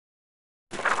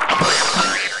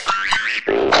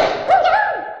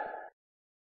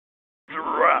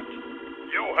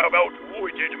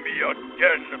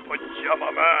again,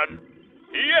 Pajama Man.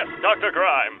 Yes, Dr.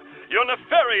 Grime. Your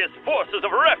nefarious forces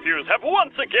of refuse have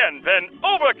once again been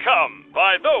overcome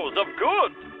by those of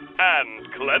good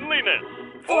and cleanliness.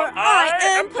 For I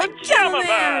am Pajama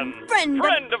Man,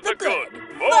 friend of the good,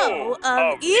 foe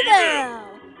of evil.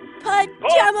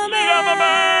 Pajama Man!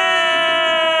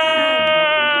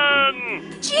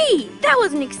 Gee, that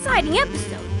was an exciting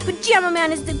episode. Pajama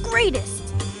Man is the greatest.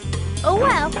 Oh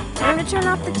well, time to turn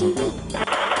off the TV.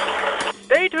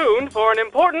 Stay tuned for an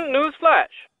important news flash.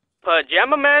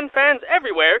 Pajama Man fans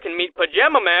everywhere can meet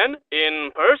Pajama Man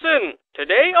in person.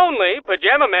 Today only,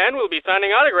 Pajama Man will be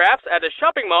signing autographs at a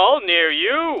shopping mall near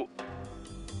you.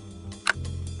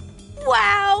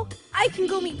 Wow! I can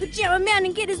go meet Pajama Man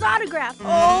and get his autograph.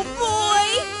 Oh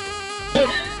boy!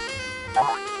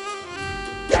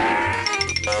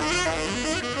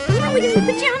 Now we can meet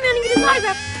Pajama Man and get his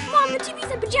autograph. Mom, the TV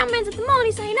said Pajama Man's at the mall and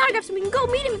he's signing autographs so we can go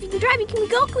meet him. If you can drive me, can we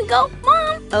go? Can we go?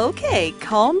 Mom! Okay,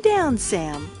 calm down,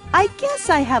 Sam. I guess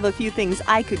I have a few things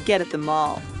I could get at the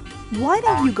mall. Why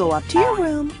don't you go up to your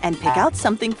room and pick out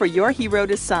something for your hero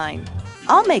to sign?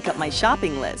 I'll make up my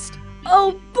shopping list.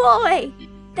 Oh boy!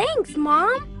 Thanks,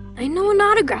 Mom. I know an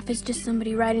autograph is just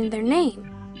somebody writing their name.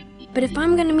 But if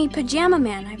I'm gonna meet Pajama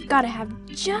Man, I've gotta have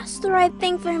just the right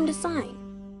thing for him to sign.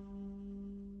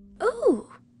 Ooh,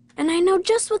 and I know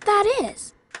just what that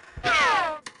is.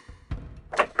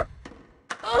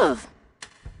 Ugh.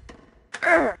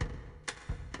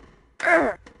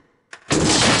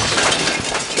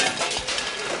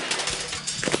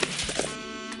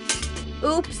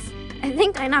 Oops, I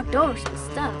think I knocked over some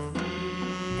stuff.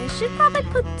 I should probably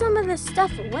put some of this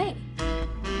stuff away.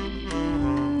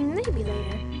 Maybe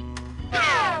later.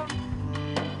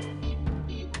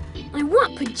 I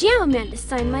want Pajama Man to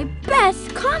sign my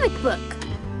best comic book.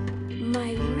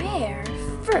 My rare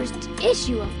first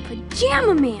issue of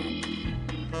Pajama Man,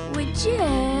 which is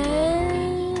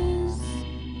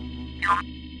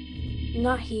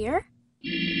not here.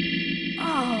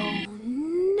 Oh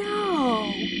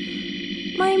no!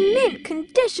 My mint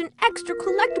condition extra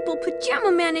collectible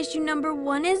Pajama Man issue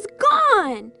 #1 is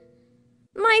gone!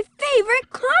 My favorite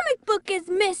comic book is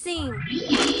missing!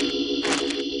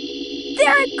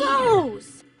 There it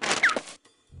goes!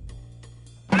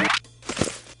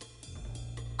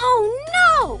 Oh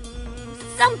no!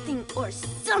 Something or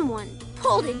someone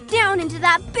pulled it down into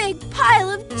that big pile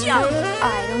of junk!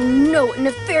 I don't know what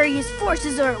nefarious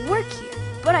forces are at work here,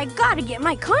 but I gotta get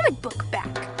my comic book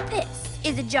back. This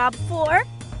is a job for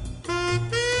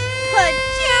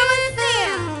Pajama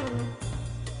Sam!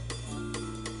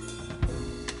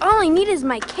 All I need is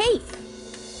my cape.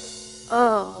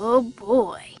 Oh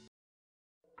boy.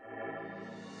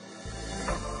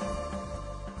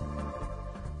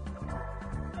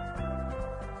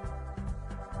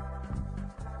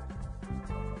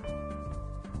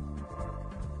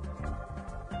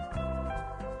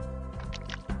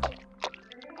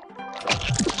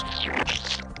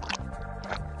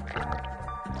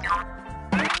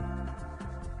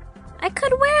 I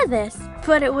could wear this,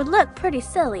 but it would look pretty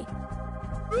silly.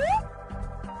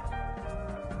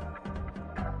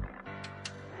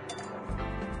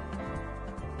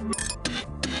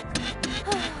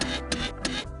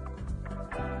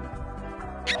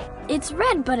 It's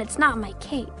red, but it's not my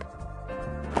cape.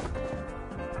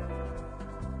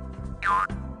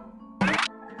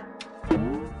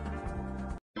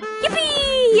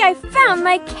 Yippee! I found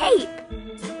my cape!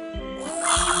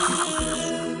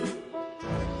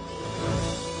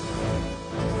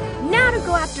 Now to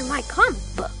go after my comic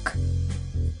book.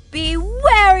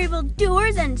 Beware,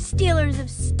 evildoers and stealers of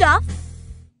stuff.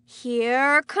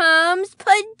 Here comes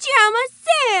Pajama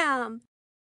Sam!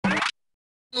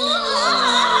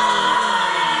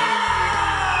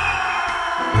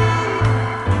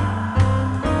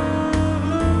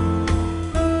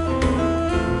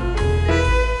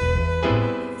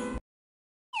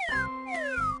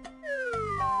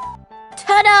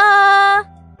 Ta-da!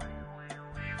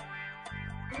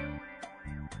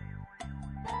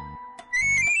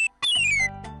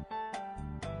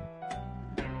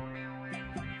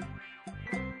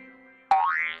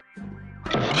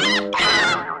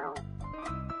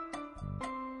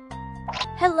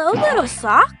 Hello, little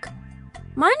sock.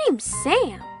 My name's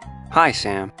Sam. Hi,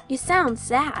 Sam. You sound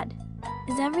sad.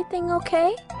 Is everything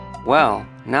okay? Well,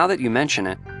 now that you mention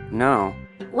it, no.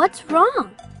 What's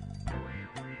wrong?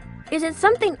 Is it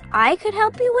something I could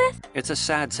help you with? It's a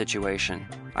sad situation.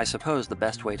 I suppose the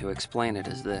best way to explain it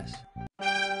is this.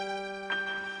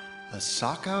 A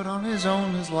sock out on his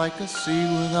own is like a sea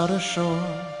without a shore.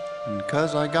 And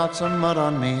 'cause I got some mud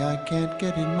on me, I can't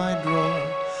get in my drawer.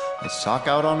 A sock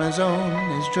out on his own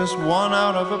is just one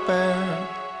out of a pair.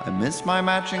 I miss my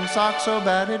matching sock so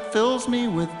bad it fills me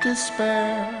with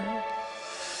despair.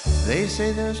 They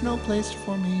say there's no place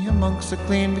for me amongst the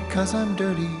clean because I'm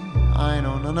dirty. I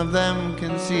know none of them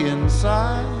can see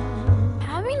inside.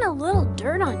 Having a little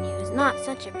dirt on you is not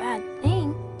such a bad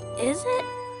thing, is it?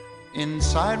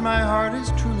 Inside my heart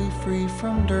is truly free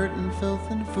from dirt and filth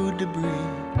and food debris.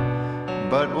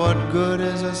 But what good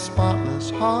is a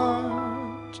spotless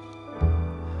heart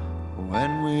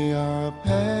when we are a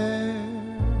pair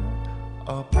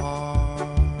apart?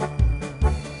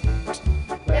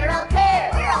 We're all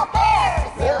pairs,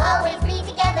 we'll always be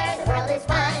together. The world is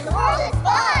fine, the world is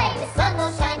fine. The sun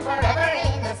will shine forever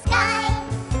in the sky.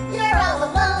 You're all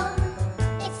alone,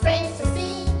 it's strange to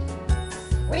see.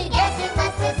 We guess you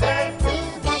must deserve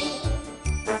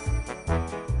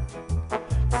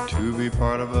to be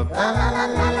part of a pair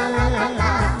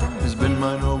has been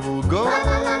my noble goal.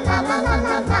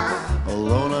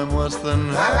 Alone I'm less than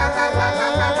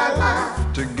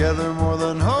half, together more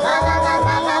than whole.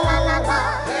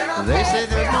 They say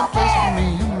there's no place for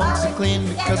me amongst the clean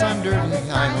because I'm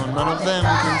dirty. I know none of them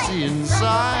can see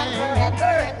inside.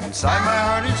 Inside my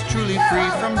heart is truly free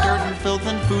from dirt and filth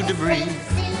and food debris.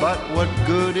 But what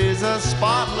good is a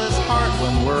spotless heart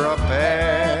when we're a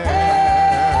pair?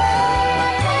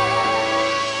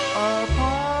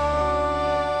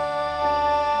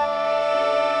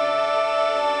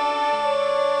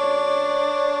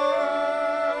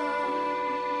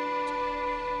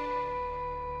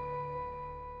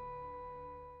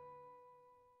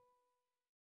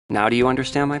 Now do you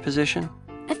understand my position?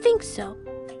 I think so.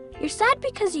 You're sad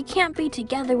because you can't be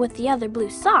together with the other blue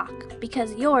sock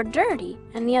because you're dirty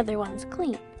and the other one's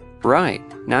clean. Right.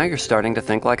 Now you're starting to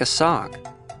think like a sock.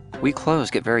 We clothes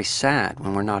get very sad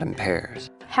when we're not in pairs.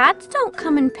 Hats don't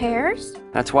come in pairs.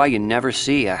 That's why you never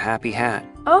see a happy hat.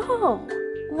 Oh,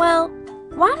 well,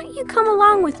 why don't you come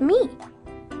along with me?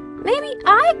 Maybe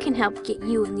I can help get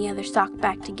you and the other sock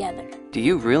back together. Do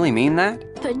you really mean that?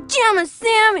 Pajama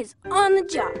Sam is on the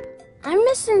job. I'm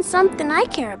missing something I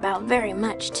care about very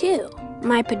much, too.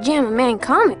 My Pajama Man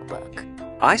comic book.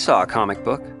 I saw a comic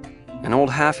book. An old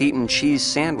half-eaten cheese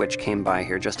sandwich came by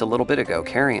here just a little bit ago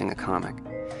carrying a comic.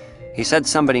 He said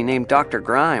somebody named Dr.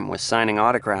 Grime was signing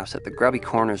autographs at the Grubby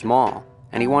Corners Mall,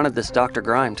 and he wanted this Dr.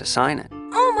 Grime to sign it.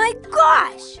 Oh my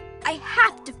gosh! I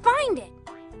have to find it.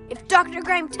 If Dr.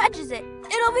 Grime touches it,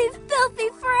 it'll be filthy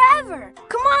forever.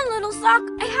 Come on, little sock.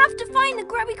 I have to find the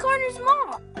Grubby Corners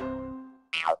Mall.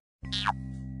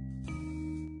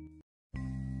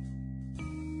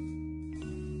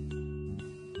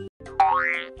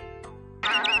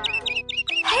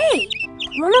 Hey,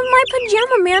 one of my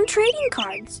Pajama Man trading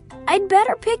cards. I'd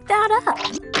better pick that up.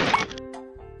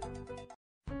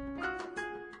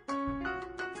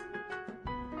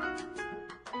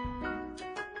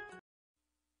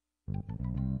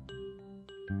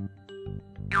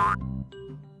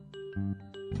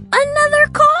 Another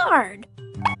card!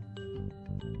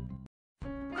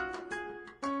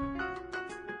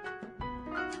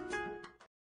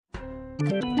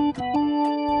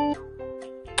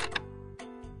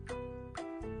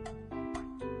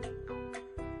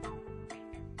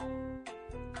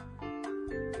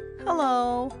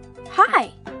 Hello.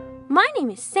 Hi, my name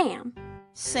is Sam.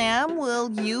 Sam,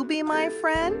 will you be my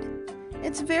friend?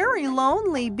 It's very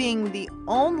lonely being the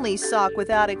only sock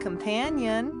without a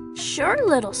companion. Sure,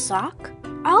 little sock.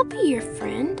 I'll be your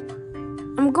friend.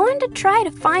 I'm going to try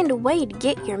to find a way to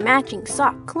get your matching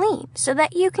sock clean so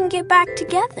that you can get back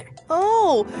together.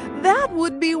 Oh, that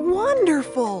would be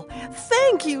wonderful.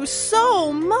 Thank you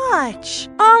so much.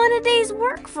 All in a day's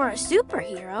work for a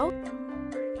superhero.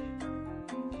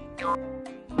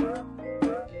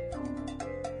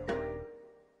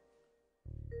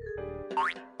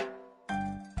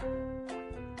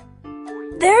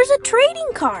 There's a trading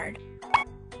card.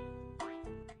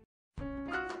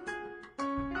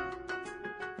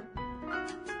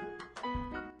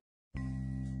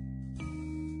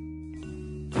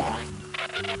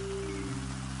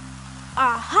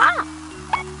 Aha!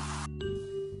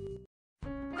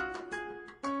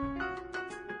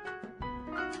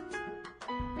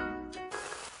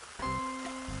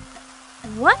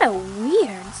 What a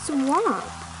weird swamp.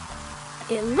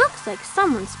 It looks like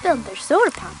someone spilled their soda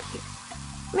pop here.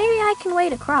 Maybe I can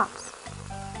wade across.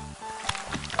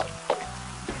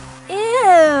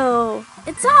 Ew!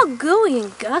 It's all gooey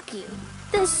and gucky.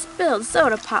 This spilled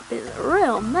soda pop is a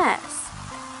real mess.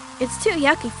 It's too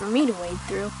yucky for me to wade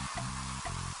through.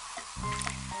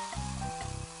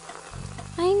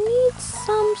 I need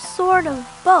some sort of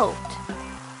boat.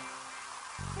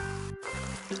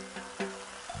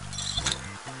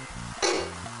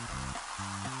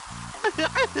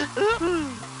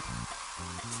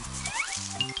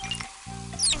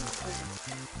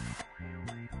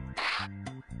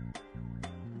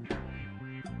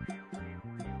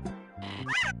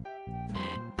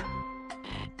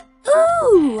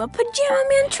 Ooh, a Pajama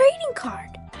Man trading card.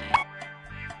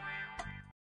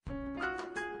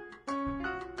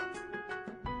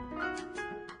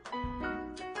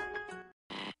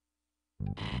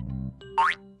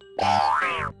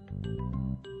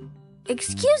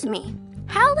 Excuse me,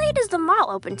 how late is the mall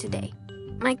open today?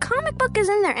 My comic book is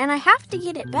in there and I have to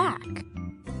get it back.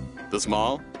 This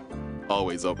mall?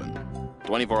 Always open.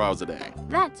 24 hours a day.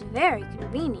 That's very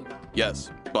convenient.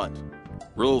 Yes, but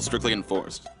rules strictly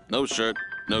enforced. No shirt,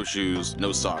 no shoes,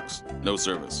 no socks, no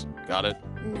service. Got it?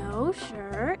 No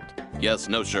shirt. Yes,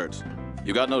 no shirt.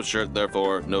 You got no shirt,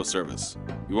 therefore no service.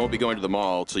 You won't be going to the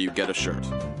mall till you get a shirt.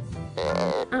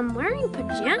 I'm wearing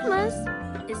pajamas.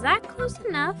 Is that close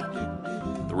enough?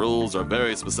 The rules are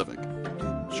very specific.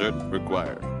 Shirt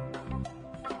required.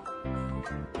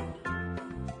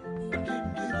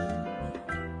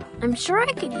 I'm sure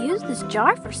I could use this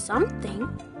jar for something.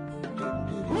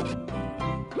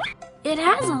 It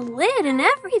has a lid and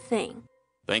everything.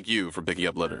 Thank you for picking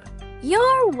up litter.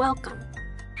 You're welcome.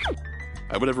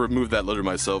 I would have removed that litter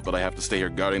myself, but I have to stay here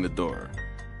guarding the door.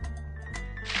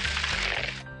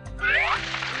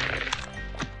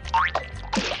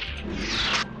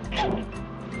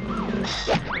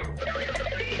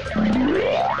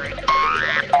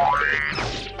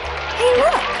 Hey,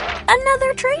 look!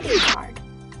 Another trading card.